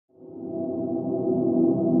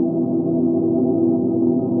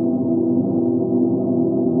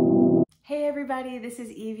everybody. This is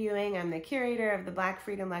Eve Ewing. I'm the curator of the Black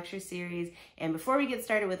Freedom Lecture Series. And before we get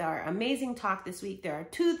started with our amazing talk this week, there are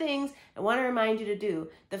two things I want to remind you to do.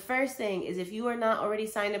 The first thing is, if you are not already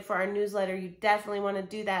signed up for our newsletter, you definitely want to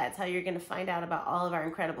do that. It's how you're going to find out about all of our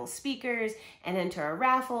incredible speakers and enter a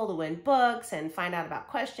raffle to win books and find out about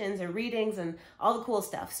questions and readings and all the cool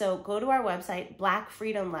stuff. So go to our website,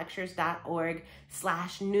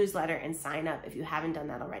 blackfreedomlectures.org/newsletter, and sign up if you haven't done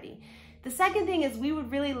that already. The second thing is, we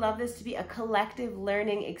would really love this to be a collective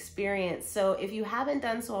learning experience. So if you haven't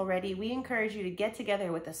done so already, we encourage you to get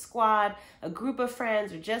together with a squad, a group of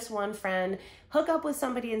friends, or just one friend. Hook up with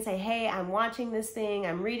somebody and say, hey, I'm watching this thing,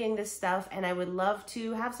 I'm reading this stuff, and I would love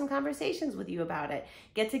to have some conversations with you about it.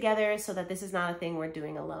 Get together so that this is not a thing we're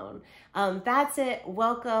doing alone. That's it.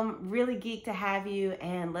 Welcome. Really geeked to have you,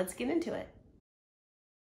 and let's get into it.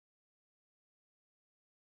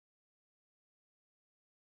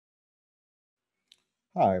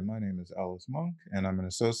 Hi, my name is Ellis Monk, and I'm an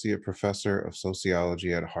associate professor of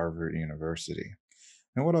sociology at Harvard University.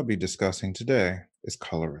 And what I'll be discussing today is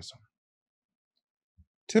colorism.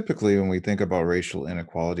 Typically, when we think about racial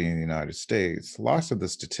inequality in the United States, lots of the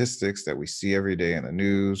statistics that we see every day in the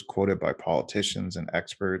news, quoted by politicians and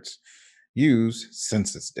experts, use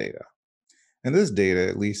census data. And this data,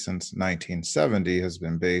 at least since 1970, has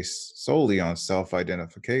been based solely on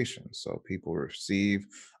self-identification. So people receive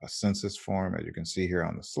a census form, as you can see here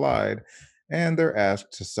on the slide, and they're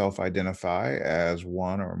asked to self-identify as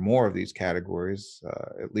one or more of these categories.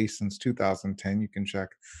 At least since 2010, you can check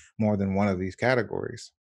more than one of these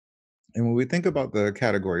categories. And when we think about the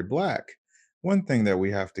category Black, one thing that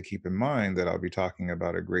we have to keep in mind, that I'll be talking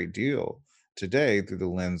about a great deal today through the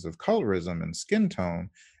lens of colorism and skin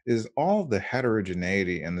tone, is all the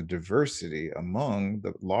heterogeneity and the diversity among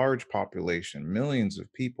the large population, millions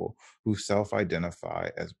of people who self-identify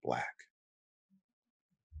as Black.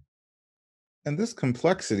 And this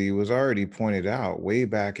complexity was already pointed out way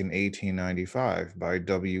back in 1895 by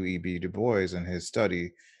W.E.B. Du Bois in his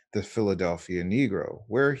study, The Philadelphia Negro,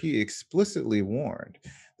 where he explicitly warned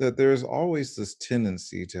that there's always this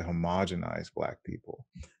tendency to homogenize Black people.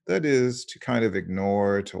 That is, to kind of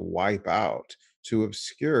ignore, to wipe out, to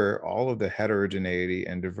obscure all of the heterogeneity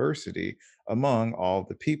and diversity among all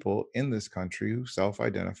the people in this country who self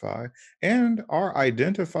identify and are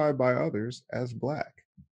identified by others as Black.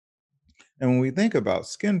 And when we think about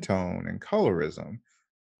skin tone and colorism,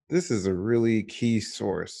 this is a really key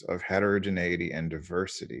source of heterogeneity and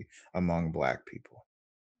diversity among Black people.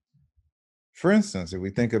 For instance, if we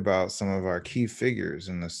think about some of our key figures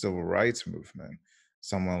in the civil rights movement,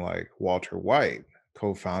 someone like Walter White,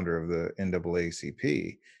 co-founder of the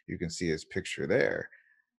NAACP, you can see his picture there.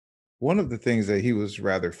 One of the things that he was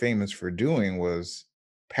rather famous for doing was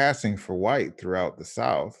passing for white throughout the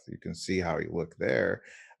South. You can see how he looked there.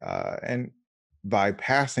 And by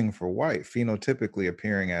passing for white, phenotypically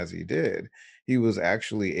appearing as he did, he was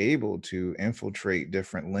actually able to infiltrate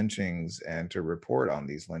different lynchings and to report on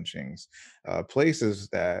these lynchings, places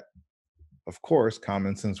that, of course,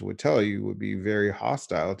 common sense would tell you would be very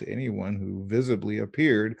hostile to anyone who visibly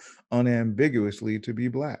appeared unambiguously to be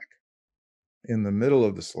Black. In the middle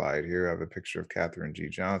of the slide here, I have a picture of Katherine G.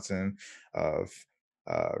 Johnson, of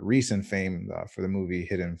recent fame for the movie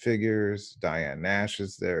Hidden Figures. Diane Nash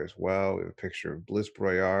is there as well. We have a picture of Bliss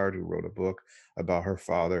Broyard, who wrote a book about her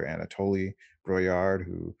father, Anatoly Broyard,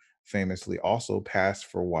 who famously also passed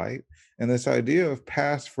for white. And this idea of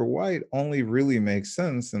pass for white only really makes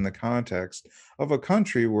sense in the context of a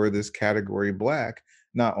country where this category Black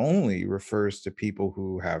not only refers to people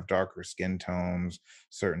who have darker skin tones,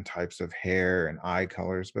 certain types of hair and eye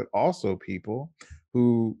colors, but also people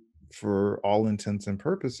who, for all intents and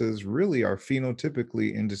purposes, really are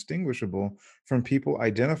phenotypically indistinguishable from people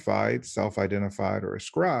identified, self identified, or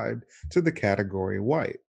ascribed to the category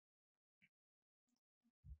white.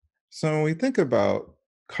 So when we think about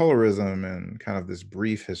colorism and kind of this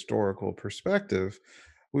brief historical perspective,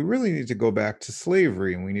 we really need to go back to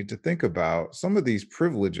slavery, and we need to think about some of these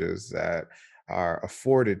privileges that are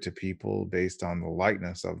afforded to people based on the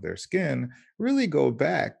lightness of their skin really go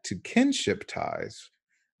back to kinship ties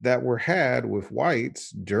that were had with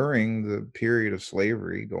whites during the period of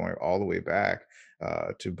slavery, going all the way back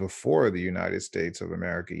to before the United States of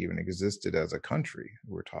America even existed as a country.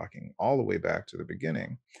 We're talking all the way back to the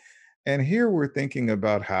beginning. And here we're thinking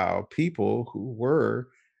about how people who were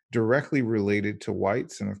directly related to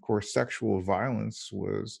whites, and of course, sexual violence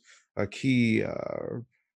was a key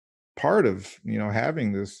part of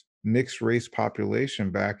having this mixed race population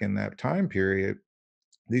back in that time period.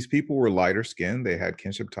 These people were lighter skinned, they had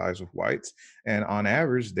kinship ties with whites, and on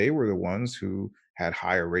average, they were the ones who had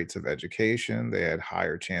higher rates of education, they had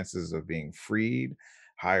higher chances of being freed,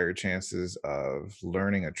 higher chances of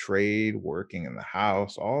learning a trade, working in the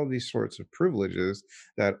house, all these sorts of privileges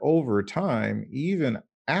that over time, even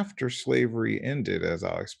after slavery ended, as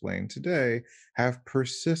I'll explain today, have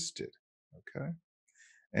persisted. Okay.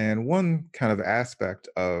 And one kind of aspect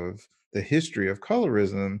of the history of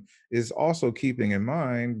colorism is also keeping in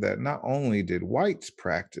mind that not only did whites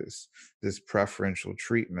practice this preferential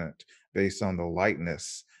treatment based on the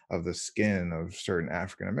lightness of the skin of certain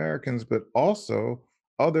African Americans, but also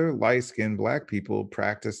other light skinned Black people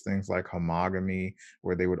practiced things like homogamy,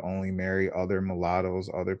 where they would only marry other mulattoes,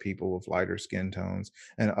 other people with lighter skin tones,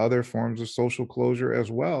 and other forms of social closure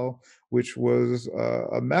as well, which was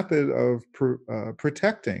a method of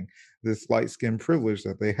protecting this light skin privilege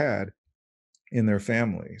that they had in their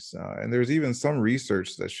families. And there's even some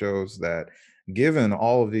research that shows that given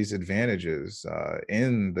all of these advantages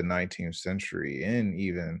in the 19th century, in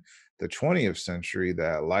even the 20th century,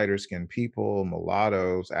 that lighter skinned people,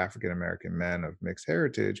 mulattoes, African American men of mixed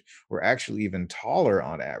heritage were actually even taller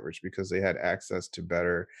on average because they had access to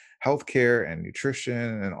better healthcare and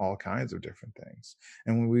nutrition and all kinds of different things.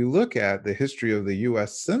 And when we look at the history of the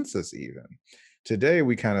US Census, even today,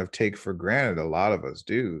 we kind of take for granted, a lot of us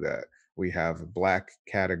do, that we have a Black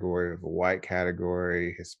category, of a white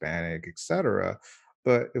category, Hispanic, etc.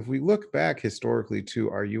 But if we look back historically to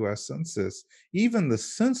our US Census, even the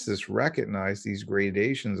census recognized these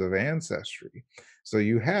gradations of ancestry. So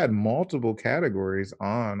you had multiple categories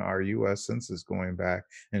on our US Census going back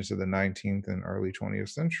into the 19th and early 20th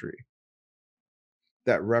century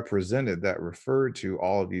that represented, that referred to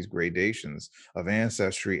all of these gradations of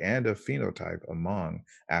ancestry and of phenotype among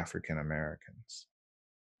African Americans.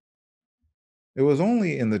 It was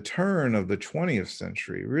only in the turn of the 20th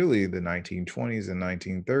century, really the 1920s and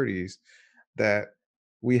 1930s, that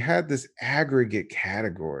we had this aggregate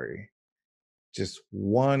category, just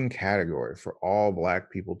one category for all Black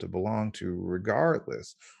people to belong to,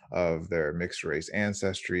 regardless of their mixed race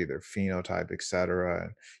ancestry, their phenotype, etc.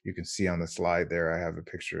 And you can see on the slide there, I have a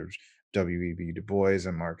picture of W.E.B. Du Bois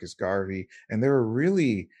and Marcus Garvey. And there were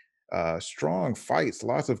really strong fights,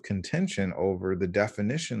 lots of contention over the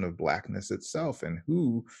definition of Blackness itself and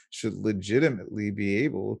who should legitimately be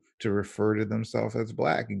able to refer to themselves as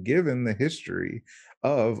Black, given the history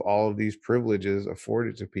of all of these privileges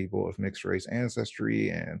afforded to people of mixed race ancestry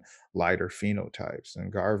and lighter phenotypes. And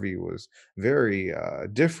Garvey was very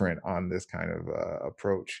different on this kind of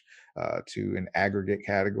approach to an aggregate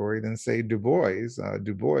category than, say, Du Bois.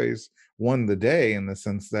 Du Bois won the day in the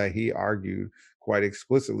sense that he argued quite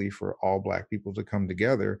explicitly for all Black people to come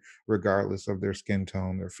together, regardless of their skin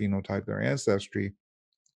tone, their phenotype, their ancestry,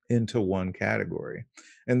 into one category.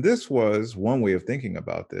 And this was one way of thinking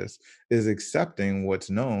about this, is accepting what's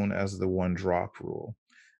known as the one drop rule.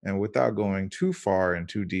 And without going too far and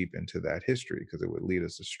too deep into that history, because it would lead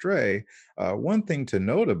us astray, one thing to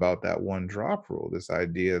note about that one drop rule, this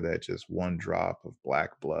idea that just one drop of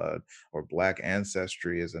Black blood or Black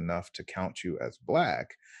ancestry is enough to count you as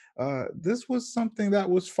Black, this was something that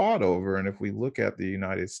was fought over. And if we look at the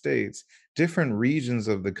United States, different regions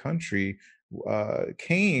of the country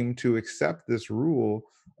came to accept this rule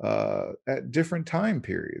at different time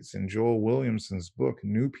periods. And Joel Williamson's book,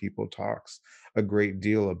 New People, talks a great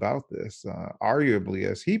deal about this. Arguably,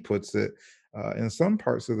 as he puts it, in some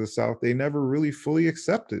parts of the South, they never really fully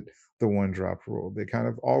accepted the one drop rule. They kind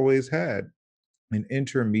of always had an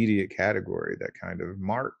intermediate category that kind of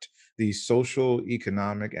marked these social,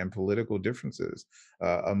 economic, and political differences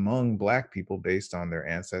among Black people based on their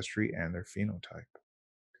ancestry and their phenotype.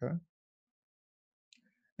 Okay.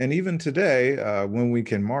 And even today, when we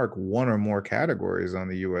can mark one or more categories on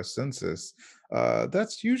the US Census,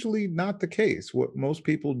 that's usually not the case. What most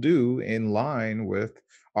people do, in line with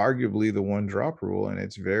arguably the one drop rule and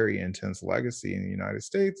its very intense legacy in the United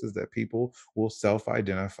States, is that people will self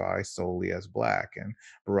identify solely as Black. And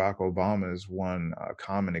Barack Obama is one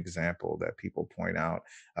common example that people point out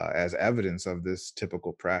as evidence of this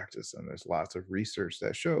typical practice. And there's lots of research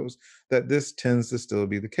that shows that this tends to still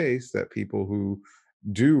be the case, that people who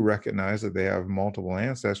do recognize that they have multiple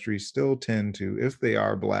ancestries still tend to, if they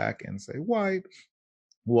are Black and say white,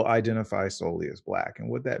 will identify solely as Black. And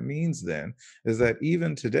what that means then is that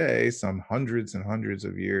even today, some hundreds and hundreds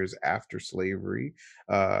of years after slavery,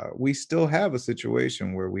 we still have a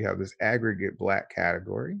situation where we have this aggregate Black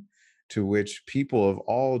category to which people of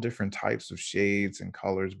all different types of shades and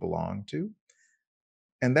colors belong to.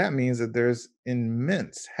 And that means that there's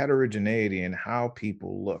immense heterogeneity in how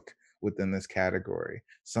people look within this category.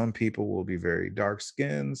 Some people will be very dark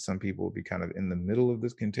skinned, some people will be kind of in the middle of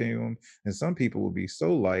this continuum, and some people will be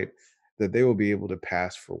so light that they will be able to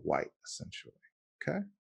pass for white, essentially. Okay.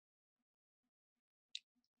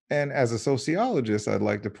 And as a sociologist, I'd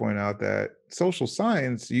like to point out that social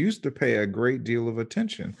science used to pay a great deal of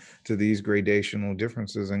attention to these gradational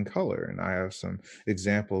differences in color. And I have some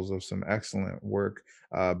examples of some excellent work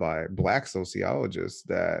by Black sociologists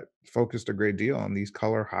that focused a great deal on these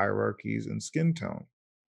color hierarchies and skin tone.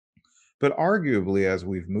 But arguably, as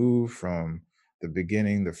we've moved from the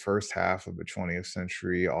beginning, the first half of the 20th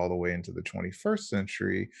century, all the way into the 21st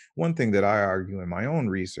century, one thing that I argue in my own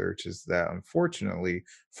research is that unfortunately,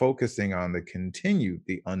 focusing on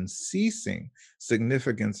the unceasing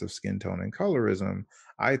significance of skin tone and colorism,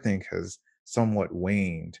 I think has somewhat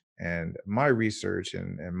waned. And my research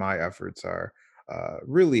and my efforts are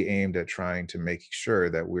really aimed at trying to make sure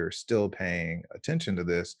that we're still paying attention to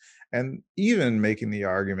this and even making the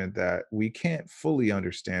argument that we can't fully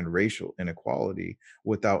understand racial inequality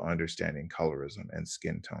without understanding colorism and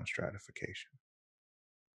skin tone stratification.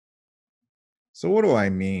 So, what do I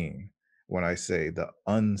mean when I say the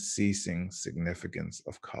unceasing significance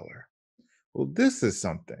of color? Well, this is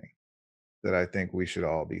something that I think we should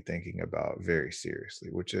all be thinking about very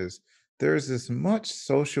seriously, which is there's this much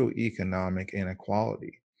socioeconomic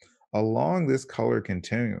inequality along this color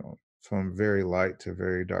continuum from very light to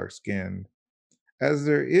very dark skinned as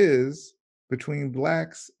there is between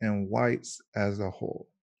blacks and whites as a whole.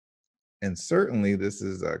 And certainly, this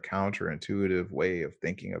is a counterintuitive way of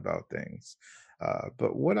thinking about things.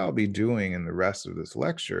 But what I'll be doing in the rest of this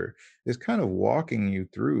lecture is kind of walking you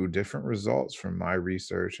through different results from my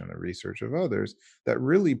research and the research of others that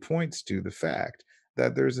really points to the fact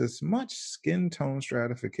that there's this much skin tone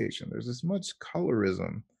stratification, there's this much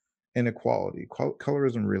colorism inequality,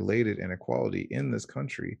 colorism related inequality in this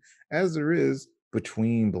country, as there is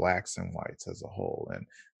between blacks and whites as a whole. And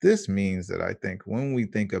this means that I think when we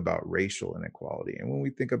think about racial inequality and when we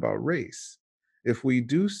think about race, if we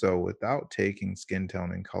do so without taking skin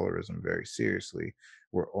tone and colorism very seriously,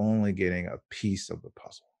 we're only getting a piece of the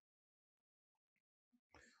puzzle.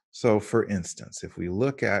 So, for instance, if we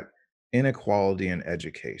look at inequality in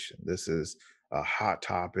education, this is a hot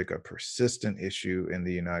topic, a persistent issue in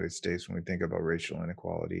the United States when we think about racial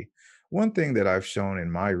inequality. One thing that I've shown in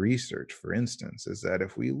my research, for instance, is that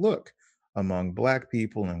if we look among Black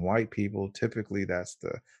people and white people, typically that's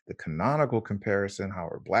the canonical comparison. How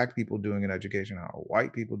are Black people doing in education? How are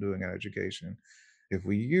white people doing in education? If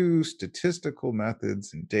we use statistical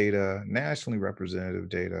methods and data, nationally representative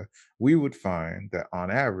data, we would find that on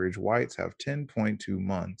average, whites have 10.2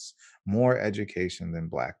 months more education than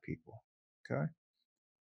Black people. Okay.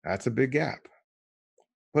 That's a big gap.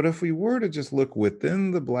 But if we were to just look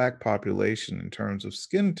within the Black population in terms of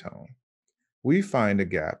skin tone, we find a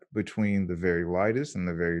gap between the very lightest and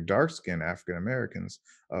the very dark skinned African Americans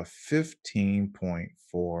of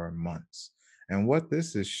 15.4 months. And what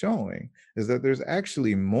this is showing is that there's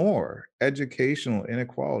actually more educational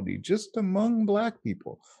inequality just among Black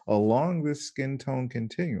people along this skin tone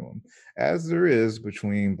continuum as there is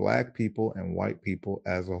between Black people and white people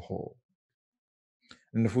as a whole.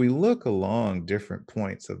 And if we look along different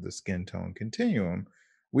points of the skin tone continuum,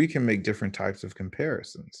 we can make different types of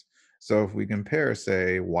comparisons. So if we compare,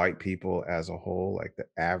 say, white people as a whole, like the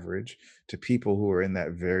average, to people who are in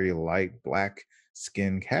that very light black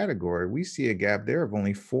skin category, we see a gap there of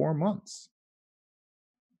only 4 months.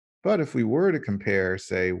 But if we were to compare,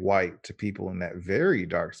 say, white to people in that very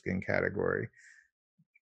dark skin category,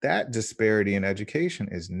 that disparity in education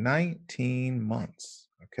is 19 months.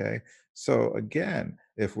 Okay. So, again,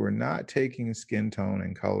 if we're not taking skin tone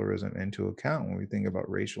and colorism into account when we think about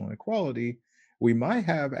racial inequality, we might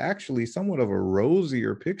have actually somewhat of a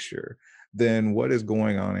rosier picture than what is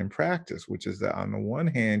going on in practice, which is that on the one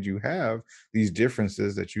hand, you have these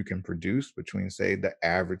differences that you can produce between, say, the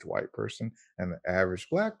average white person and the average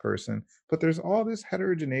black person, but there's all this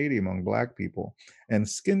heterogeneity among black people. And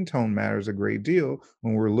skin tone matters a great deal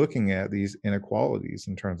when we're looking at these inequalities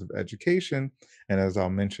in terms of education. And as I'll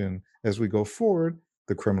mention as we go forward,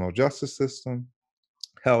 the criminal justice system,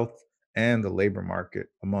 health, and the labor market,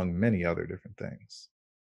 among many other different things.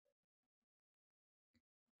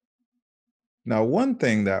 Now, one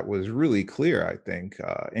thing that was really clear, I think,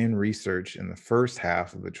 in research in the first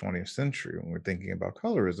half of the 20th century, when we're thinking about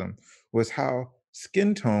colorism, was how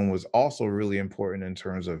skin tone was also really important in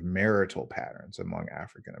terms of marital patterns among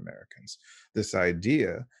African Americans. This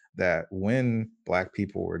idea that when Black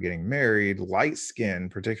people were getting married, light skin,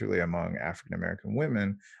 particularly among African American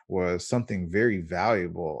women, was something very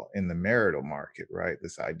valuable in the marital market, right?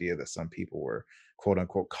 This idea that some people were quote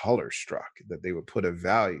unquote color struck, that they would put a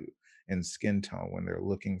value and skin tone when they're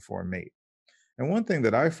looking for a mate. And one thing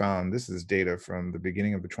that I found, this is data from the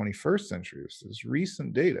beginning of the 21st century, this is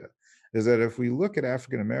recent data, is that if we look at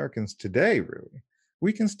African Americans today, really,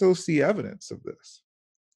 we can still see evidence of this.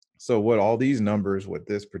 So, what all these numbers, what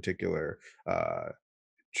this particular uh,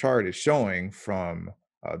 chart is showing from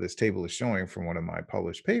this table is showing from one of my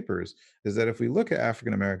published papers is that if we look at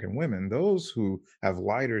African American women, those who have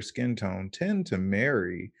lighter skin tone tend to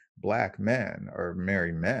marry Black men or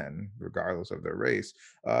marry men, regardless of their race,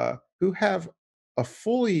 who have a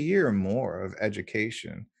full year more of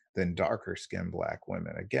education than darker skinned Black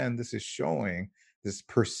women. Again, this is showing this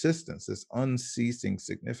persistence, this unceasing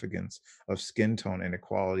significance of skin tone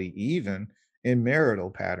inequality, even in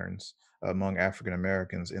marital patterns among African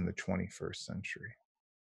Americans in the 21st century.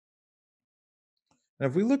 Now,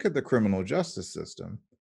 if we look at the criminal justice system,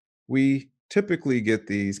 we typically get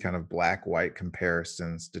these kind of black white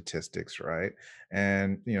comparison statistics, right?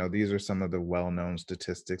 And these are some of the well-known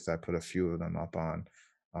statistics. I put a few of them up on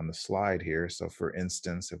the slide here. So for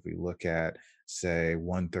instance, if we look at, say,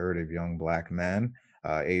 1/3 of young black men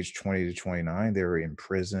aged 20 to 29, they were in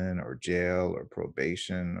prison or jail or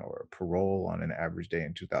probation or parole on an average day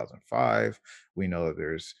in 2005. We know that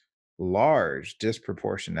there's large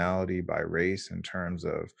disproportionality by race in terms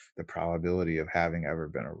of the probability of having ever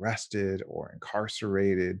been arrested or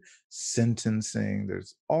incarcerated, sentencing.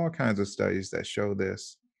 There's all kinds of studies that show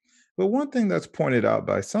this. But one thing that's pointed out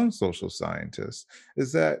by some social scientists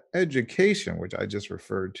is that education, which I just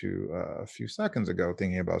referred to a few seconds ago,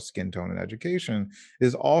 thinking about skin tone and education,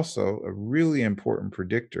 is also a really important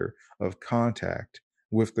predictor of contact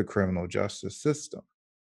with the criminal justice system.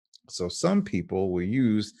 So some people will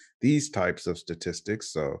use these types of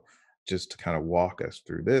statistics. So just to kind of walk us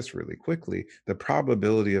through this really quickly, the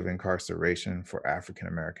probability of incarceration for African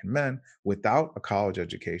American men without a college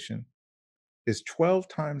education is 12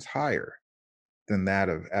 times higher than that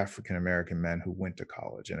of African American men who went to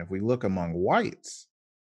college. And if we look among whites,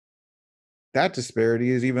 that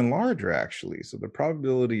disparity is even larger, actually. So the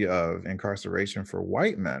probability of incarceration for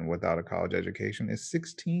white men without a college education is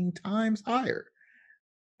 16 times higher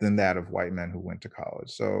than that of white men who went to college.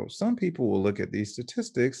 So some people will look at these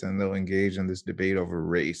statistics and they'll engage in this debate over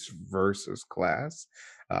race versus class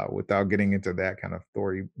without getting into that kind of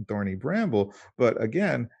thorny bramble. But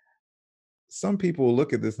again, some people will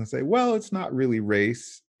look at this and say, well, it's not really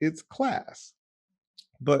race, it's class.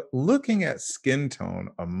 But looking at skin tone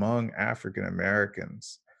among African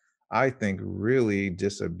Americans, I think really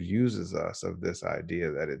disabuses us of this idea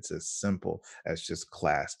that it's as simple as just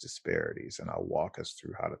class disparities. And I'll walk us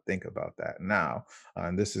through how to think about that now.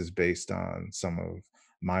 And this is based on some of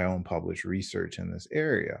my own published research in this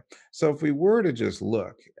area. So if we were to just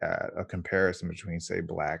look at a comparison between, say,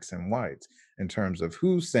 blacks and whites in terms of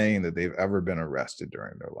who's saying that they've ever been arrested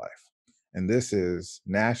during their life, and this is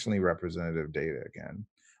nationally representative data again,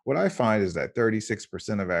 what I find is that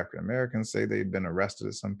 36% of African Americans say they've been arrested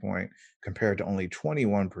at some point, compared to only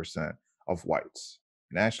 21% of whites,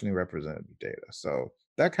 nationally representative data. So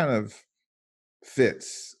that kind of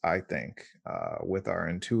fits, I think, with our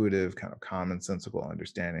intuitive, kind of commonsensical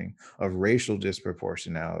understanding of racial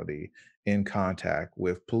disproportionality in contact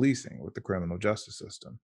with policing, with the criminal justice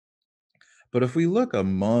system. But if we look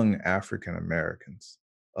among African Americans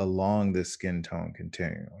along this skin tone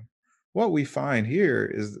continuum, what we find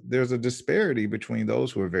here is there's a disparity between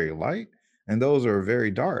those who are very light and those who are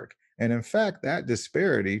very dark. And in fact, that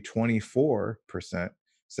disparity, 24%,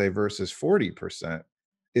 say, versus 40%,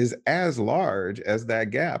 is as large as that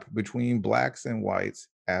gap between blacks and whites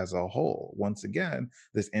as a whole. Once again,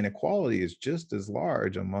 this inequality is just as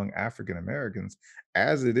large among African Americans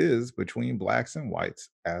as it is between blacks and whites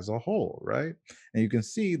as a whole, right? And you can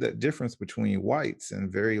see that difference between whites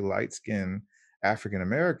and very light skinned African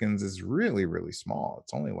Americans is really, really small.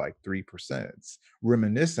 It's only like 3%. It's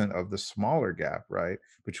reminiscent of the smaller gap, right,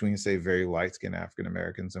 between, say, very light skinned African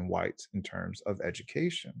Americans and whites in terms of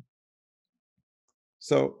education.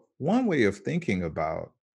 So, one way of thinking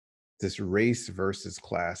about this race versus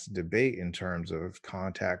class debate in terms of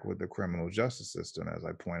contact with the criminal justice system, as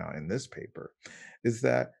I point out in this paper, is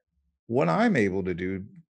that what I'm able to do,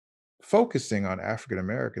 focusing on African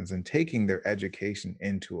Americans and taking their education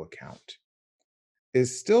into account,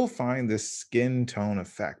 is still find this skin tone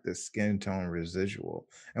effect, this skin tone residual.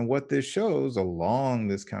 And what this shows along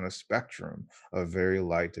this kind of spectrum of very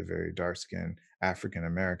light to very dark skinned African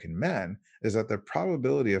American men is that the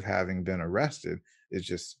probability of having been arrested is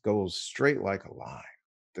just goes straight like a line.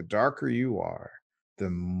 The darker you are, the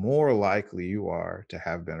more likely you are to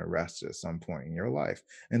have been arrested at some point in your life.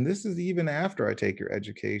 And this is even after I take your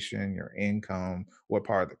education, your income, what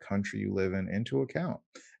part of the country you live in into account.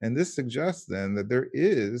 And this suggests then that there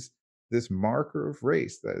is this marker of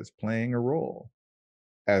race that is playing a role,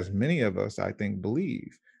 as many of us, I think,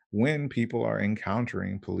 believe when people are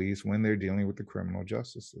encountering police, when they're dealing with the criminal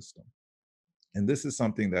justice system. And this is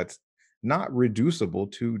something that's not reducible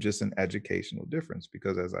to just an educational difference,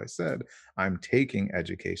 because as I said, I'm taking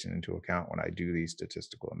education into account when I do these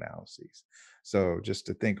statistical analyses. So just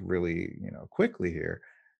to think really, quickly here,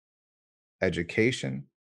 education,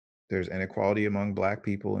 there's inequality among Black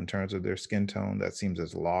people in terms of their skin tone that seems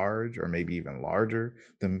as large or maybe even larger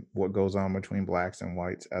than what goes on between Blacks and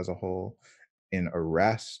whites as a whole. In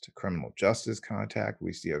arrest, criminal justice contact,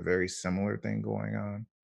 we see a very similar thing going on.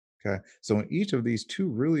 Okay. So, in each of these two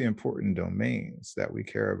really important domains that we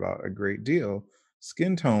care about a great deal,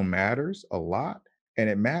 skin tone matters a lot. And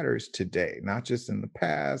it matters today, not just in the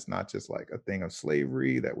past, not just like a thing of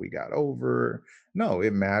slavery that we got over. No,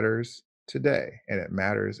 it matters today. And it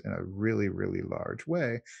matters in a really, really large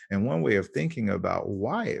way. And one way of thinking about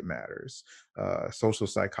why it matters, social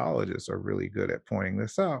psychologists are really good at pointing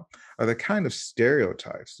this out, are the kind of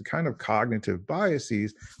stereotypes, the kind of cognitive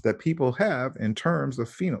biases that people have in terms of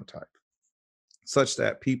phenotype, such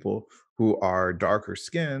that people who are darker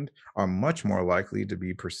skinned are much more likely to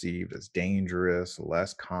be perceived as dangerous,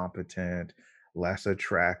 less competent, less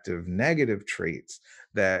attractive, negative traits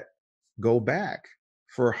that go back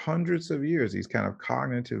for hundreds of years. These kind of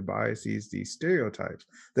cognitive biases, these stereotypes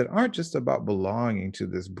that aren't just about belonging to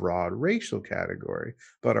this broad racial category,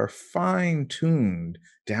 but are fine tuned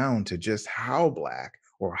down to just how Black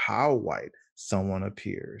or how white someone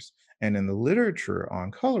appears. And in the literature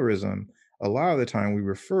on colorism, a lot of the time we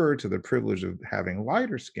refer to the privilege of having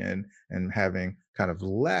lighter skin and having kind of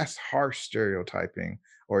less harsh stereotyping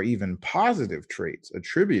or even positive traits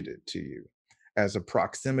attributed to you as a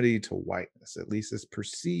proximity to whiteness, at least as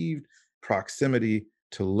perceived proximity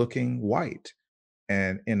to looking white.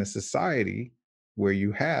 And in a society where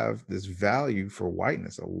you have this value for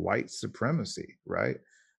whiteness, a white supremacy, right?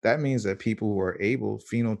 That means that people who are able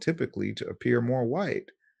phenotypically to appear more white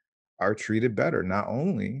are treated better, not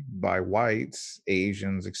only by whites,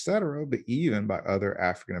 Asians, etc., but even by other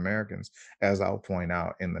African Americans, as I'll point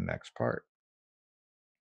out in the next part.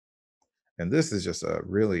 And this is just a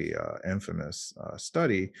really infamous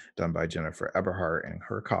study done by Jennifer Eberhardt and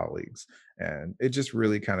her colleagues, and it just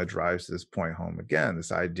really kind of drives this point home again.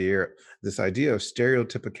 This idea of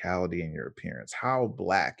stereotypicality in your appearance, how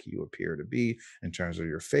Black you appear to be in terms of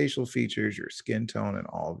your facial features, your skin tone, and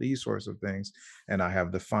all these sorts of things. And I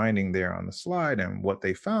have the finding there on the slide, and what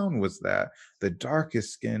they found was that the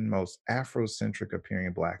darkest skinned, most Afrocentric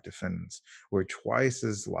appearing Black defendants were twice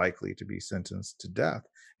as likely to be sentenced to death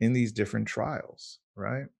in these different trials,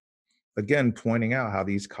 right? Again, pointing out how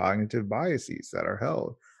these cognitive biases that are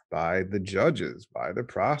held by the judges, by the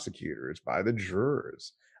prosecutors, by the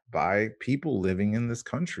jurors, by people living in this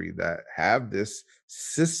country that have this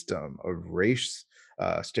system of race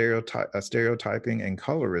stereotyping and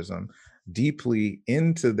colorism deeply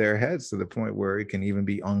into their heads to the point where it can even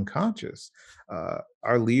be unconscious,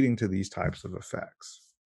 are leading to these types of effects.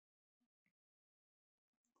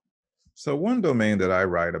 So, one domain that I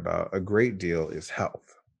write about a great deal is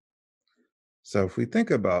health. So, if we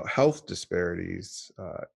think about health disparities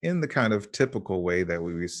in the kind of typical way that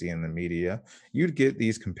we would see in the media, you'd get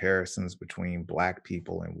these comparisons between Black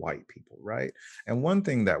people and white people, right? And one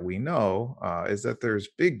thing that we know is that there's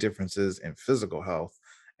big differences in physical health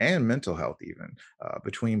and mental health, even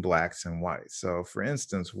between Blacks and whites. So, for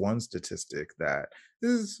instance, one statistic that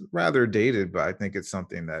is rather dated, but I think it's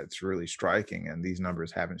something that's really striking, and these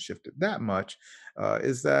numbers haven't shifted that much,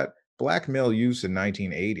 is that Black male youths in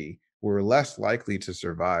 1980 were less likely to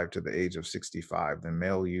survive to the age of 65 than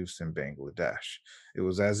male youths in Bangladesh. It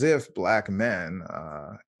was as if Black men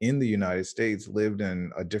in the United States lived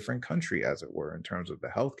in a different country, as it were, in terms of the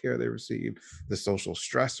healthcare they received, the social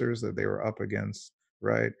stressors that they were up against,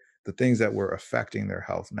 right? The things that were affecting their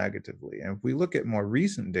health negatively. And if we look at more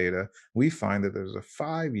recent data, we find that there's a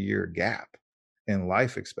 5 year gap in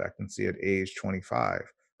life expectancy at age 25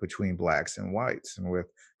 between Blacks and whites. And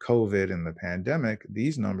with COVID and the pandemic,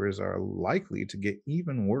 these numbers are likely to get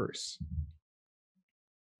even worse.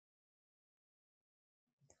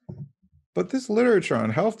 But this literature on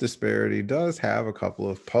health disparity does have a couple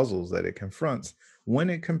of puzzles that it confronts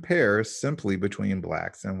when it compares simply between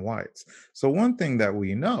Blacks and whites. So, one thing that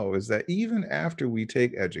we know is that even after we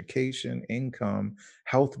take education, income,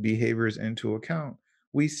 health behaviors into account,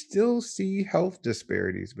 we still see health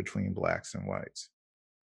disparities between Blacks and whites.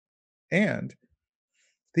 And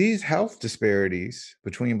these health disparities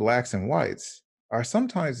between Blacks and whites are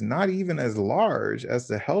sometimes not even as large as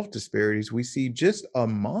the health disparities we see just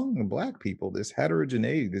among Black people, this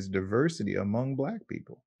heterogeneity, this diversity among Black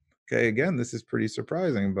people. Okay, again, this is pretty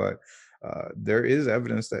surprising, but there is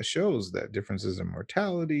evidence that shows that differences in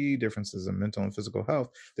mortality, differences in mental and physical health,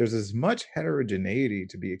 there's as much heterogeneity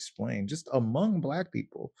to be explained just among Black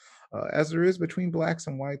people as there is between Blacks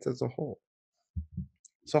and whites as a whole.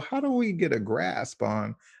 So, how do we get a grasp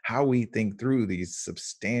on how we think through these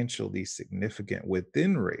substantial, these significant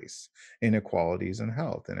within race inequalities in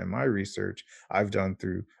health? And in my research, I've done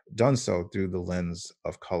so through the lens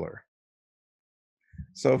of color.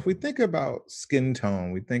 So if we think about skin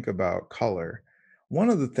tone, we think about color. One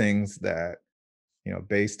of the things that,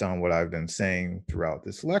 based on what I've been saying throughout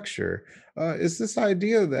this lecture, is this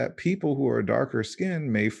idea that people who are darker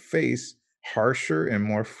skinned may face harsher and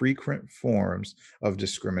more frequent forms of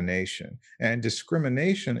discrimination. And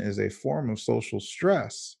discrimination is a form of social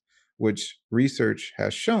stress, which research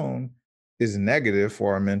has shown is negative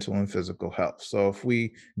for our mental and physical health. So, if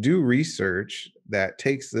we do research that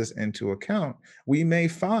takes this into account, we may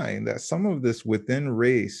find that some of this within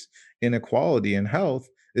race inequality in health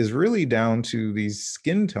is really down to these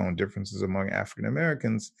skin tone differences among African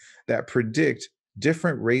Americans that predict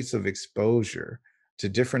different rates of exposure to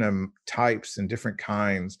different types and different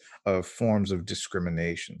kinds of forms of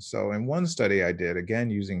discrimination. So, in one study I did, again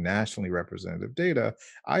using nationally representative data,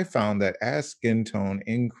 I found that as skin tone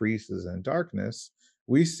increases in darkness,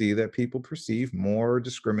 we see that people perceive more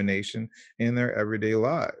discrimination in their everyday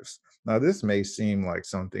lives. Now, this may seem like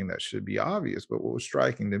something that should be obvious, but what was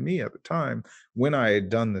striking to me at the time when I had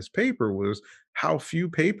done this paper was how few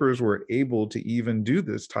papers were able to even do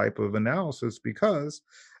this type of analysis because,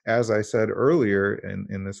 as I said earlier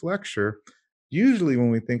in this lecture, usually when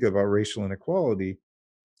we think about racial inequality,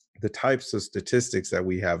 the types of statistics that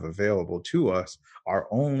we have available to us are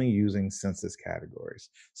only using census categories.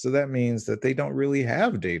 So that means that they don't really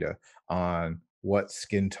have data on what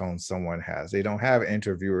skin tone someone has. They don't have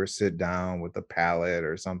interviewers sit down with a palette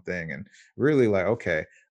or something and really like, okay,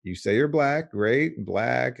 you say you're black, great,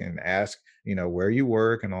 black, and ask, where you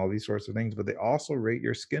work and all these sorts of things, but they also rate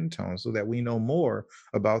your skin tone so that we know more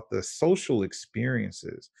about the social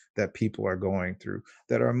experiences that people are going through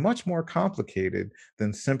that are much more complicated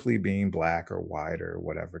than simply being black or white or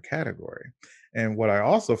whatever category. And what I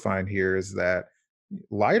also find here is that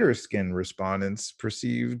lighter skin respondents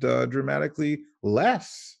perceived dramatically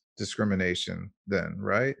less discrimination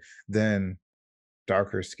than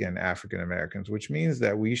darker skinned African Americans, which means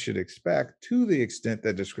that we should expect, to the extent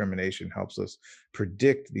that discrimination helps us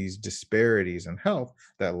predict these disparities in health,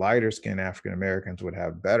 that lighter skinned African Americans would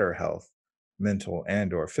have better health, mental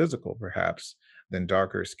and or physical perhaps, than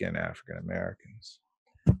darker skinned African Americans.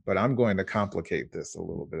 But I'm going to complicate this a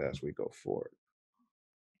little bit as we go forward.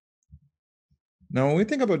 Now, when we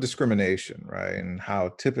think about discrimination, right, and how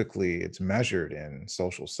typically it's measured in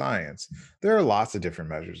social science, there are lots of different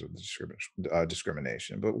measures of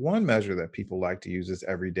discrimination. But one measure that people like to use is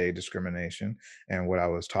everyday discrimination. And what I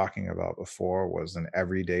was talking about before was an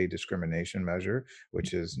everyday discrimination measure,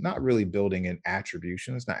 which is not really building in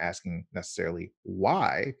attribution. It's not asking necessarily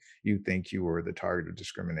why you think you were the target of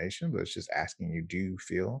discrimination, but it's just asking you, do you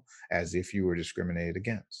feel as if you were discriminated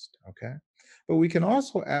against? Okay. But we can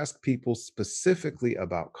also ask people specifically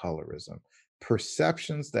about colorism,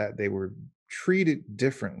 perceptions that they were treated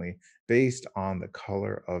differently based on the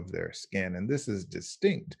color of their skin. And this is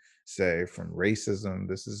distinct, say, from racism.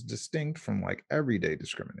 This is distinct from like everyday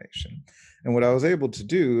discrimination. And what I was able to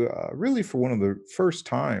do, really for one of the first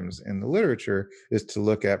times in the literature, is to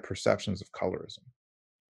look at perceptions of colorism.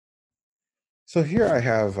 So here I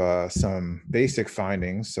have some basic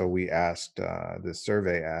findings. So we asked, this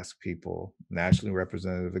survey asked people, nationally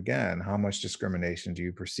representative again, how much discrimination do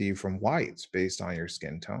you perceive from whites based on your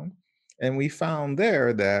skin tone? And we found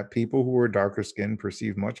there that people who were darker skinned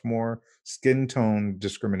perceive much more skin tone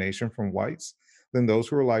discrimination from whites than those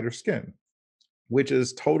who are lighter skinned, which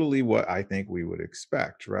is totally what I think we would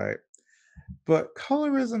expect, right? But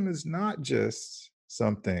colorism is not just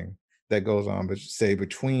something that goes on, but say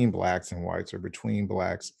between blacks and whites or between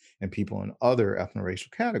blacks and people in other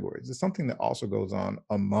ethno-racial categories. It's something that also goes on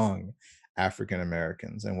among African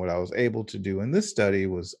Americans. And what I was able to do in this study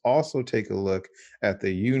was also take a look at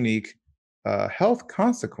the unique health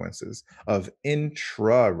consequences of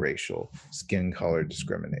intra-racial skin color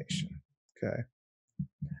discrimination. Okay.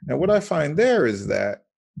 Now, what I find there is that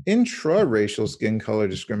intra-racial skin color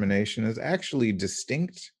discrimination is actually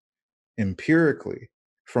distinct empirically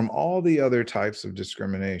from all the other types of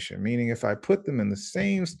discrimination, meaning if I put them in the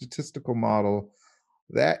same statistical model,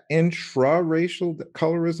 that intra-racial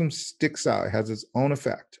colorism sticks out. It has its own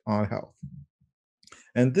effect on health.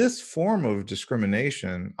 And this form of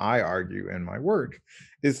discrimination, I argue in my work,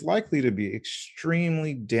 is likely to be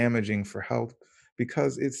extremely damaging for health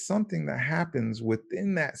because it's something that happens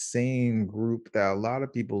within that same group that a lot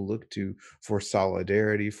of people look to for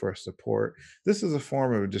solidarity, for support. This is a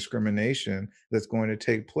form of discrimination that's going to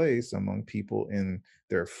take place among people in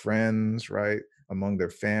their friends, right? Among their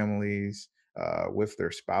families, with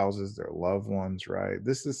their spouses, their loved ones, right?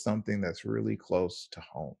 This is something that's really close to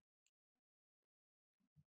home.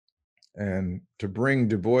 And to bring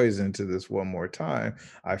Du Bois into this one more time,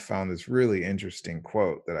 I found this really interesting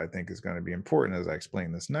quote that I think is going to be important as I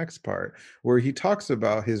explain this next part, where he talks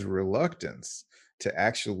about his reluctance to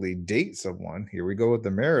actually date someone. Here we go with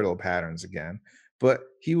the marital patterns again. But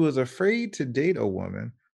he was afraid to date a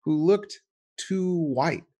woman who looked too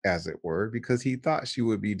white, as it were, because he thought she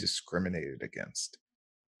would be discriminated against.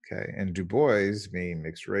 Okay. And Du Bois, being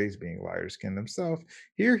mixed race, being lighter skinned himself,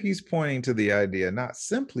 here he's pointing to the idea not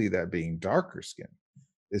simply that being darker skinned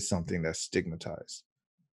is something that's stigmatized,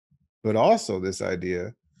 but also this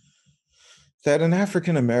idea that an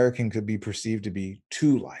African American could be perceived to be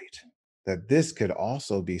too light, that this could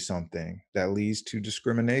also be something that leads to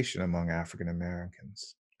discrimination among African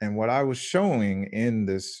Americans. And what I was showing in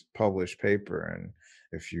this published paper, and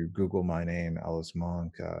if you Google my name, Ellis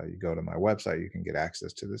Monk, you go to my website, you can get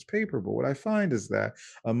access to this paper. But what I find is that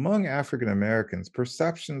among African Americans,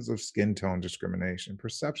 perceptions of skin tone discrimination,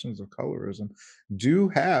 perceptions of colorism do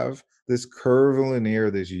have this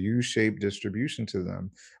curvilinear, this U shaped distribution to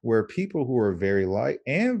them where people who are very light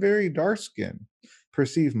and very dark skinned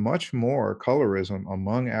perceive much more colorism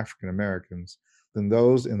among African Americans than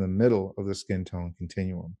those in the middle of the skin tone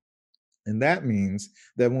continuum. And that means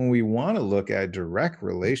that when we want to look at direct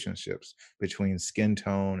relationships between skin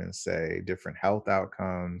tone and, say, different health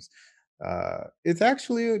outcomes, it's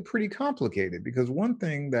actually pretty complicated because one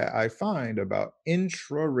thing that I find about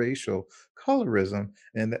intraracial colorism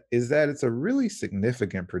is that it's a really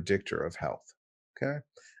significant predictor of health. Okay.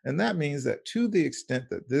 And that means that to the extent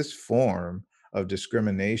that this form of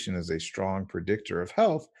discrimination is a strong predictor of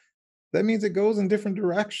health, that means it goes in different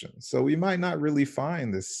directions. So we might not really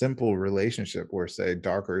find this simple relationship where, say,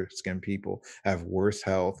 darker skinned people have worse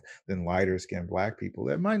health than lighter skinned Black people.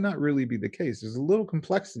 That might not really be the case. There's a little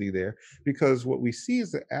complexity there because what we see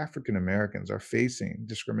is that African Americans are facing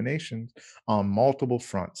discrimination on multiple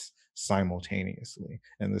fronts simultaneously.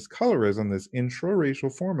 And this colorism, this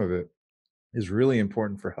intraracial form of it, is really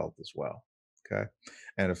important for health as well. Okay.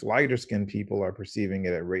 And if lighter skinned people are perceiving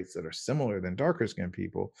it at rates that are similar than darker skinned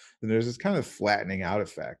people, then there's this kind of flattening out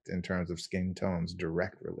effect in terms of skin tone's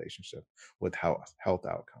direct relationship with health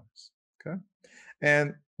outcomes. Okay.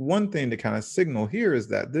 And one thing to kind of signal here is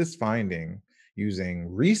that this finding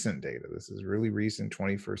using recent data, this is really recent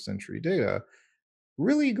 21st century data,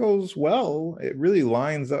 really goes well. It really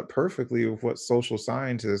lines up perfectly with what social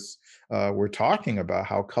scientists were talking about,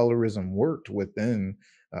 how colorism worked within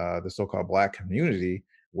the so called Black community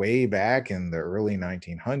way back in the early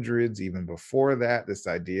 1900s. Even before that, this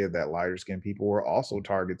idea that lighter skinned people were also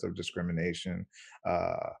targets of discrimination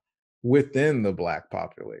uh, within the Black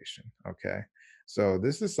population. Okay. So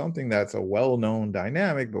this is something that's a well-known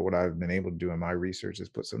dynamic, but what I've been able to do in my research is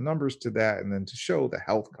put some numbers to that and then to show the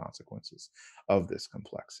health consequences of this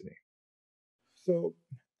complexity. So,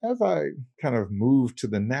 as I kind of move to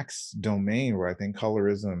the next domain where I think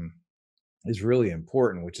colorism is really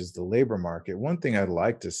important, which is the labor market. One thing I'd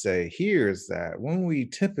like to say here is that when we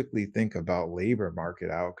typically think about labor market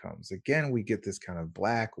outcomes, again, we get this kind of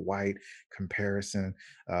black white comparison.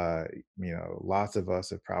 Uh, lots of us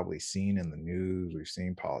have probably seen in the news, we've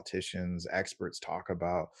seen politicians, experts talk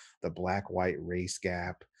about the black white race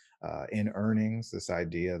gap in earnings, this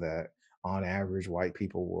idea that on average, white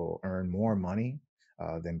people will earn more money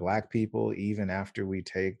than Black people, even after we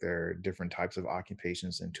take their different types of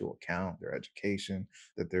occupations into account, their education,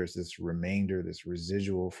 that there's this remainder, this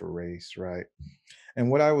residual for race, right? And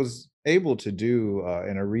what I was able to do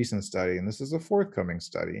in a recent study, and this is a forthcoming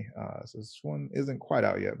study, so this one isn't quite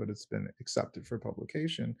out yet, but it's been accepted for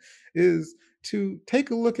publication, is to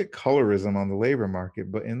take a look at colorism on the labor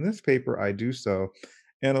market. But in this paper, I do so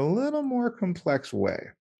in a little more complex way.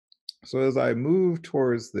 So, as I move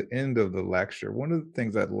towards the end of the lecture, one of the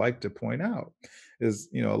things I'd like to point out is,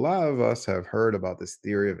 a lot of us have heard about this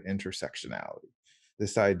theory of intersectionality,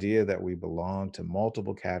 this idea that we belong to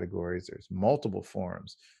multiple categories, there's multiple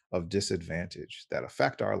forms of disadvantage that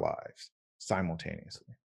affect our lives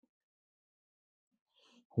simultaneously.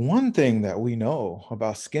 One thing that we know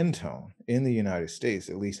about skin tone in the United States,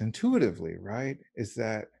 at least intuitively, right, is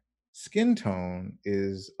that skin tone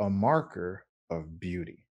is a marker of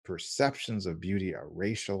beauty. Perceptions of beauty are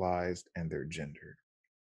racialized and they're gendered.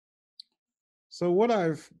 So, what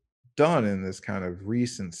I've done in this kind of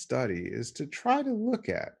recent study is to try to look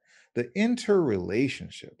at The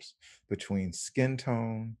interrelationships between skin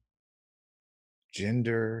tone,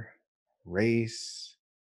 gender, race,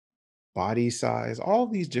 body size, all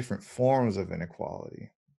these different forms of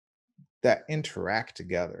inequality that interact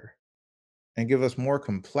together and give us more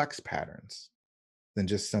complex patterns than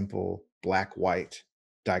just simple black white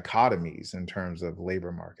dichotomies in terms of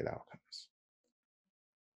labor market outcomes.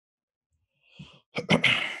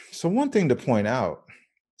 So, one thing to point out,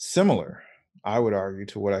 similar, I would argue,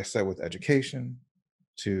 to what I said with education,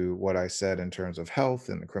 to what I said in terms of health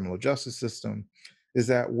and the criminal justice system, is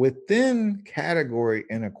that within category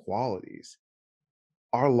inequalities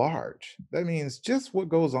are large. That means just what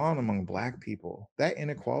goes on among Black people, that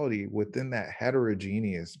inequality within that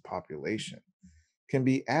heterogeneous population can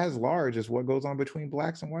be as large as what goes on between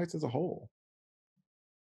Blacks and whites as a whole.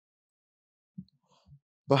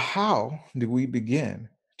 But how do we begin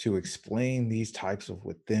to explain these types of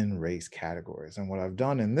within race categories? And what I've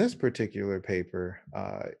done in this particular paper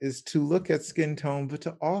is to look at skin tone, but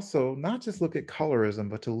to also not just look at colorism,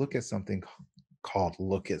 but to look at something called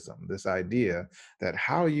lookism. This idea that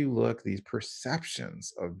how you look, these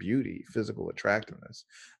perceptions of beauty, physical attractiveness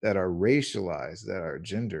that are racialized, that are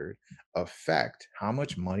gendered, affect how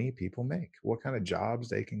much money people make, what kind of jobs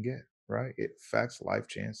they can get, right? It affects life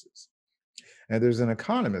chances. And there's an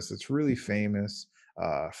economist that's really famous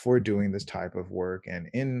for doing this type of work. And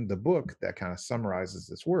in the book that kind of summarizes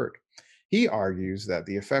this work, he argues that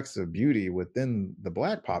the effects of beauty within the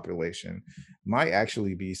Black population might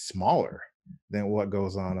actually be smaller than what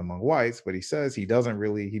goes on among whites. But he says he didn't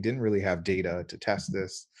really have data to test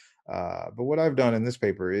this. But what I've done in this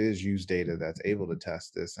paper is use data that's able to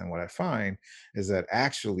test this. And what I find is that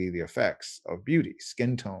actually the effects of beauty,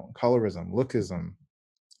 skin tone, colorism, lookism,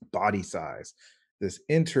 body size, this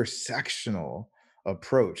intersectional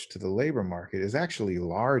approach to the labor market is actually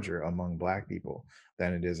larger among Black people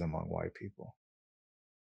than it is among white people.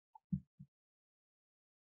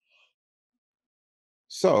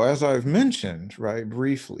 So, as I've mentioned, right,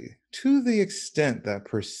 briefly, to the extent that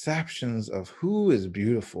perceptions of who is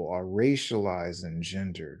beautiful are racialized and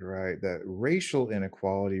gendered, right, that racial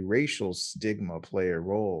inequality, racial stigma play a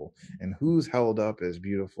role in who's held up as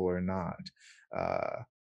beautiful or not. Uh,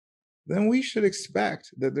 then we should expect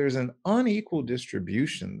that there's an unequal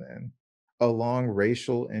distribution then along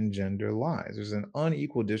racial and gender lines. There's an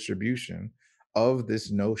unequal distribution of this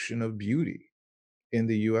notion of beauty in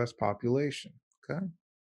the US population. Okay.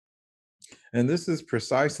 And this is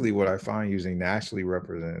precisely what I find using nationally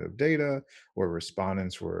representative data, where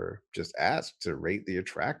respondents were just asked to rate the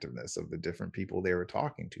attractiveness of the different people they were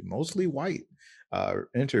talking to, mostly white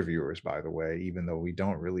interviewers, by the way, even though we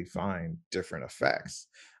don't really find different effects.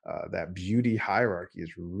 That beauty hierarchy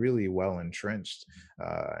is really well entrenched,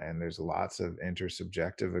 and there's lots of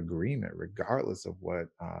intersubjective agreement, regardless of what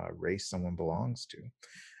race someone belongs to.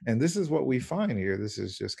 And this is what we find here. This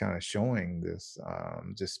is just kind of showing this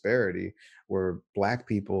disparity where Black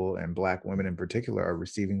people and Black women in particular are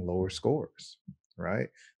receiving lower scores, right?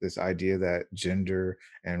 This idea that gender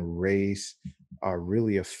and race are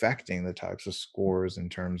really affecting the types of scores in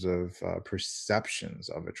terms of perceptions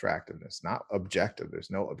of attractiveness, not objective. There's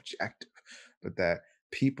no objective, but that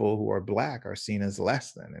people who are Black are seen as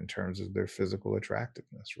less than in terms of their physical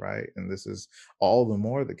attractiveness, right? And this is all the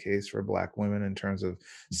more the case for Black women in terms of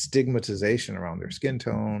stigmatization around their skin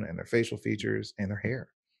tone and their facial features and their hair.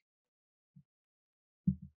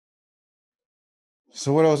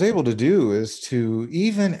 So, what I was able to do is to,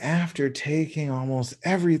 even after taking almost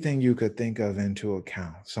everything you could think of into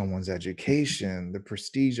account, someone's education, the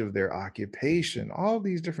prestige of their occupation, all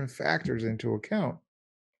these different factors into account,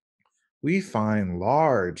 we find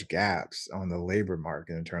large gaps on the labor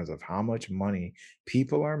market in terms of how much money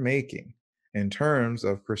people are making in terms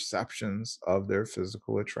of perceptions of their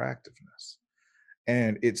physical attractiveness.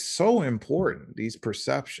 And it's so important, these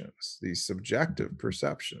perceptions, these subjective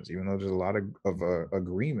perceptions, even though there's a lot of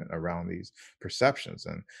agreement around these perceptions.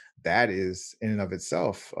 And that is, in and of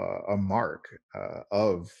itself, a mark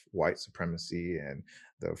of white supremacy and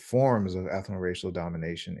the forms of ethno-racial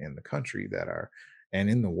domination in the country that are, and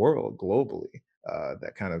in the world globally,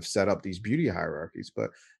 that kind of set up these beauty hierarchies.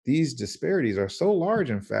 But these disparities are so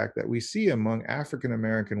large, in fact, that we see among African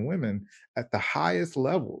American women at the highest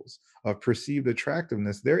levels of perceived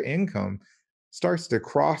attractiveness, their income starts to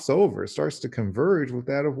cross over, starts to converge with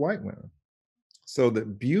that of white women. So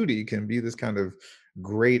that beauty can be this kind of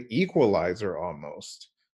great equalizer almost.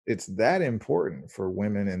 It's that important for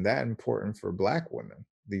women and that important for Black women,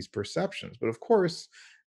 these perceptions. But of course,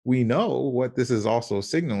 we know what this is also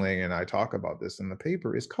signaling, and I talk about this in the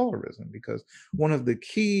paper, is colorism, because one of the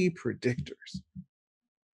key predictors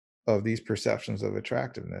of these perceptions of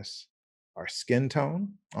attractiveness are skin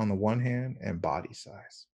tone on the one hand and body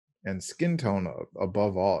size. And skin tone,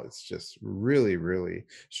 above all, it's just really, really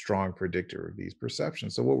strong predictor of these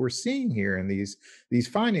perceptions. So what we're seeing here in these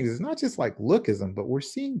findings is not just like lookism, but we're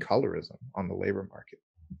seeing colorism on the labor market.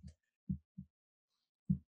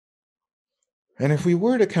 And if we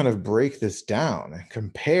were to kind of break this down and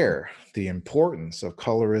compare the importance of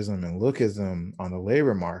colorism and lookism on the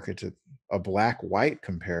labor market to a black white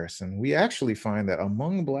comparison, we actually find that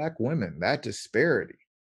among black women, that disparity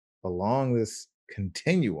along this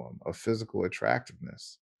continuum of physical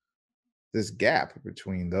attractiveness, this gap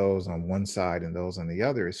between those on one side and those on the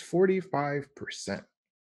other is 45%.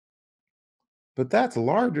 But that's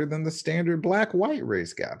larger than the standard black white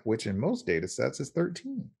race gap, which in most data sets is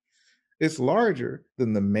 13. It's larger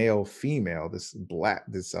than the male female, this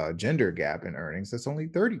gender gap in earnings. That's only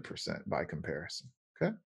 30% by comparison.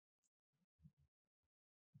 Okay.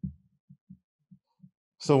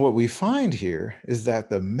 So, what we find here is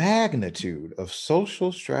that the magnitude of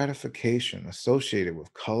social stratification associated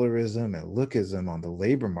with colorism and lookism on the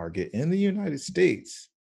labor market in the United States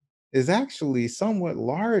is actually somewhat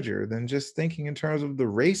larger than just thinking in terms of the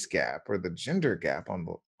race gap or the gender gap on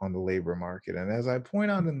the labor market. And as I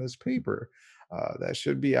point out in this paper, that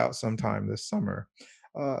should be out sometime this summer,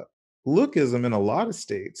 uh, lookism in a lot of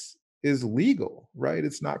states is legal, right?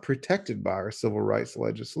 It's not protected by our civil rights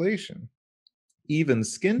legislation. Even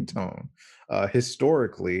skin tone,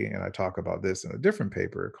 historically, and I talk about this in a different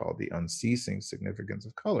paper called The Unceasing Significance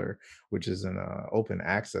of Color, which is in an open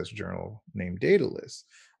access journal named Datalist.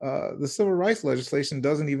 The civil rights legislation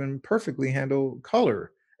doesn't even perfectly handle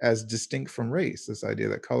color as distinct from race, this idea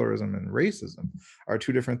that colorism and racism are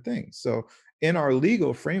two different things. So, in our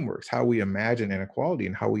legal frameworks, how we imagine inequality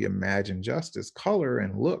and how we imagine justice, color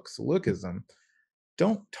and lookism,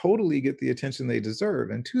 don't totally get the attention they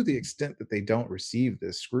deserve. And to the extent that they don't receive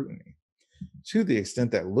this scrutiny, to the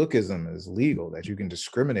extent that lookism is legal, that you can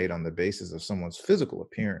discriminate on the basis of someone's physical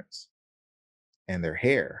appearance and their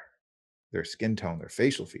hair, their skin tone, their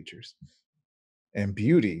facial features, and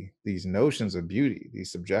beauty, these notions of beauty,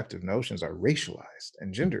 these subjective notions are racialized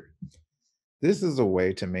and gendered. This is a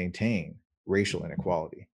way to maintain racial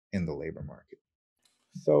inequality in the labor market.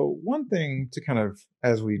 So, one thing to kind of,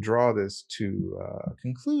 as we draw this to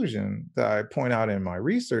conclusion, that I point out in my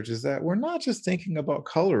research is that we're not just thinking about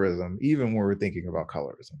colorism, even when we're thinking about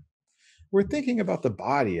colorism. We're thinking about the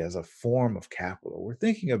body as a form of capital. We're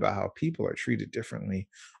thinking about how people are treated differently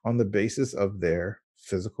on the basis of their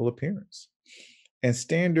physical appearance. And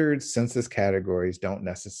standard census categories don't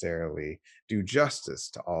necessarily do justice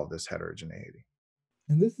to all this heterogeneity.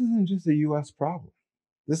 And this isn't just a US problem.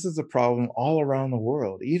 This is a problem all around the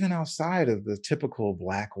world, even outside of the typical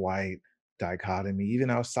black white dichotomy,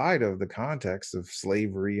 even outside of the context of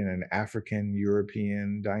slavery and an African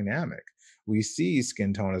European dynamic. We see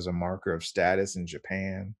skin tone as a marker of status in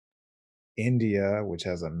Japan, India, which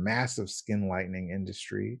has a massive skin lightening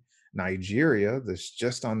industry, Nigeria, that's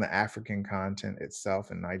just on the African continent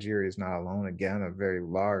itself, and Nigeria is not alone, again, a very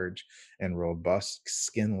large and robust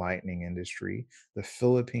skin lightening industry, the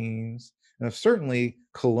Philippines. Now, certainly,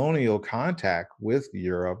 colonial contact with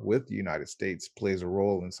Europe, with the United States, plays a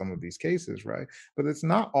role in some of these cases, right? But it's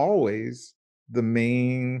not always the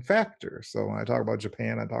main factor. So when I talk about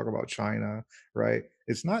Japan, I talk about China, right?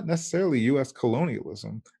 It's not necessarily US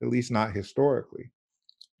colonialism, at least not historically.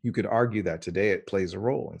 You could argue that today it plays a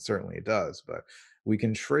role, and certainly it does, but we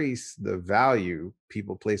can trace the value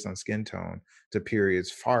people place on skin tone to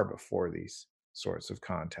periods far before these sorts of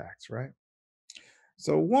contacts, right?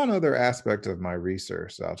 So, one other aspect of my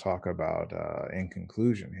research that I'll talk about in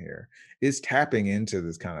conclusion here is tapping into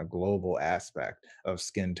this kind of global aspect of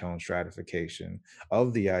skin tone stratification,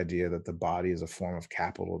 of the idea that the body is a form of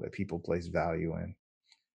capital that people place value in.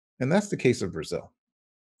 And that's the case of Brazil.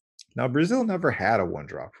 Now, Brazil never had a one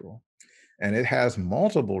drop rule, and it has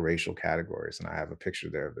multiple racial categories. And I have a picture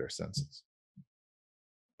there of their census.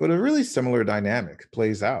 But a really similar dynamic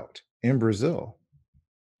plays out in Brazil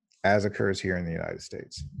as occurs here in the United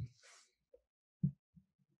States.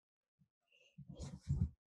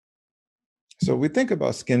 So we think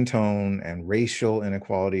about skin tone and racial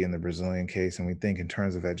inequality in the Brazilian case, and we think in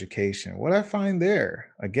terms of education. What I find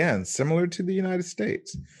there, again, similar to the United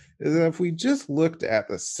States, is that if we just looked at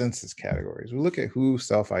the census categories, we look at who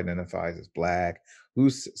self identifies as Black, who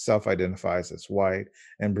self identifies as white,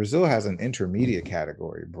 and Brazil has an intermediate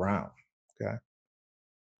category, brown. Okay.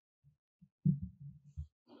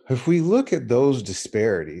 If we look at those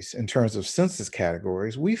disparities in terms of census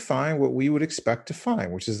categories, we find what we would expect to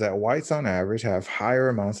find, which is that whites on average have higher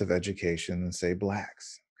amounts of education than, say,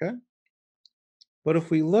 blacks. Okay. But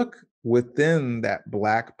if we look within that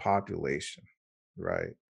Black population,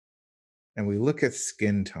 right, and we look at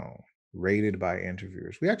skin tone rated by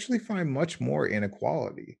interviewers, we actually find much more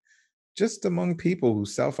inequality just among people who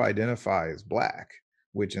self identify as Black,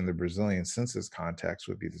 which in the Brazilian census context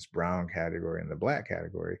would be this brown category and the Black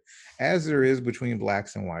category, as there is between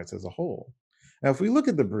Blacks and whites as a whole. Now, if we look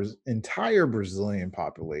at the entire Brazilian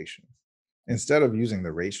population, instead of using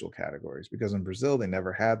the racial categories, because in Brazil they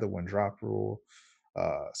never had the one drop rule.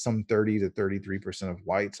 Some 30 to 33% of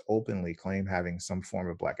whites openly claim having some form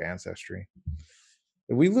of Black ancestry.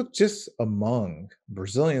 If we look just among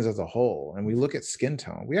Brazilians as a whole and we look at skin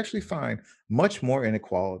tone, we actually find much more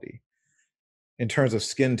inequality in terms of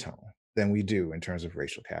skin tone than we do in terms of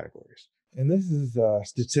racial categories. And this is a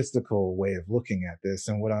statistical way of looking at this.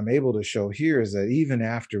 And what I'm able to show here is that even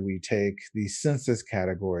after we take these census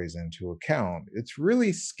categories into account, it's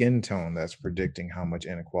really skin tone that's predicting how much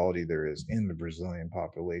inequality there is in the Brazilian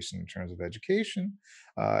population in terms of education.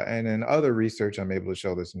 And in other research, I'm able to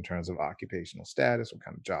show this in terms of occupational status, what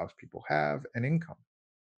kind of jobs people have, and income.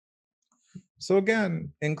 So,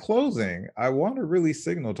 again, in closing, I want to really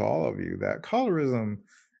signal to all of you that colorism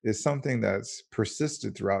is something that's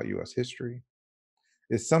persisted throughout US history.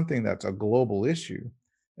 It's something that's a global issue.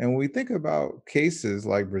 And when we think about cases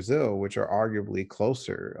like Brazil, which are arguably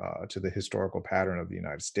closer to the historical pattern of the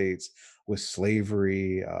United States with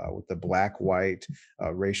slavery, with the black white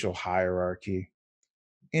racial hierarchy,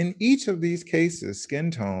 in each of these cases, skin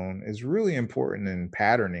tone is really important in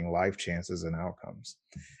patterning life chances and outcomes.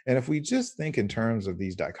 And if we just think in terms of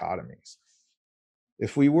these dichotomies,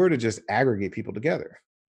 if we were to just aggregate people together,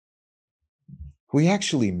 we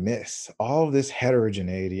actually miss all of this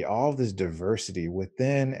heterogeneity, all of this diversity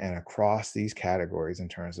within and across these categories in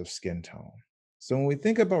terms of skin tone. So when we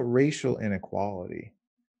think about racial inequality,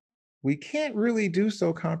 we can't really do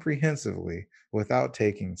so comprehensively without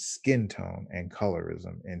taking skin tone and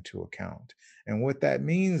colorism into account. And what that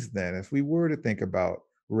means then, if we were to think about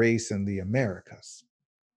race in the Americas,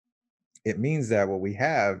 it means that what we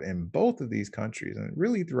have in both of these countries, and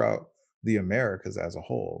really throughout the Americas as a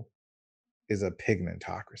whole, is a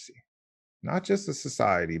pigmentocracy, not just a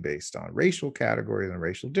society based on racial categories and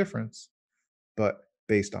racial difference, but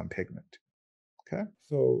based on pigment. Okay.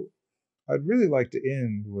 So I'd really like to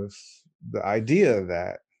end with the idea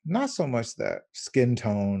that not so much that skin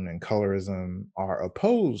tone and colorism are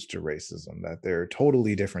opposed to racism, that they're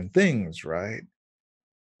totally different things, right?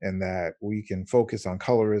 And that we can focus on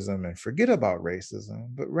colorism and forget about racism,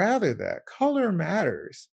 but rather that color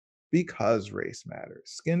matters because race matters.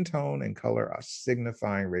 Skin tone and color are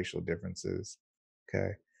signifying racial differences.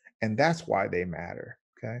 Okay. And that's why they matter.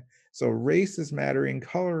 Okay. So race is mattering,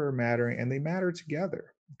 color are mattering, and they matter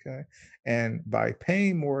together. Okay. And by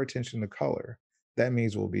paying more attention to color, that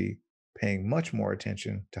means we'll be paying much more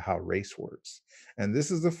attention to how race works. And this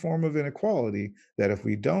is a form of inequality that if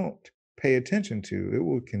we don't pay attention to, it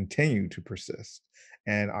will continue to persist.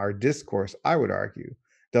 And our discourse, I would argue,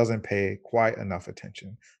 doesn't pay quite enough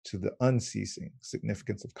attention to the unceasing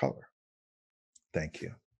significance of color. Thank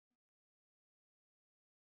you.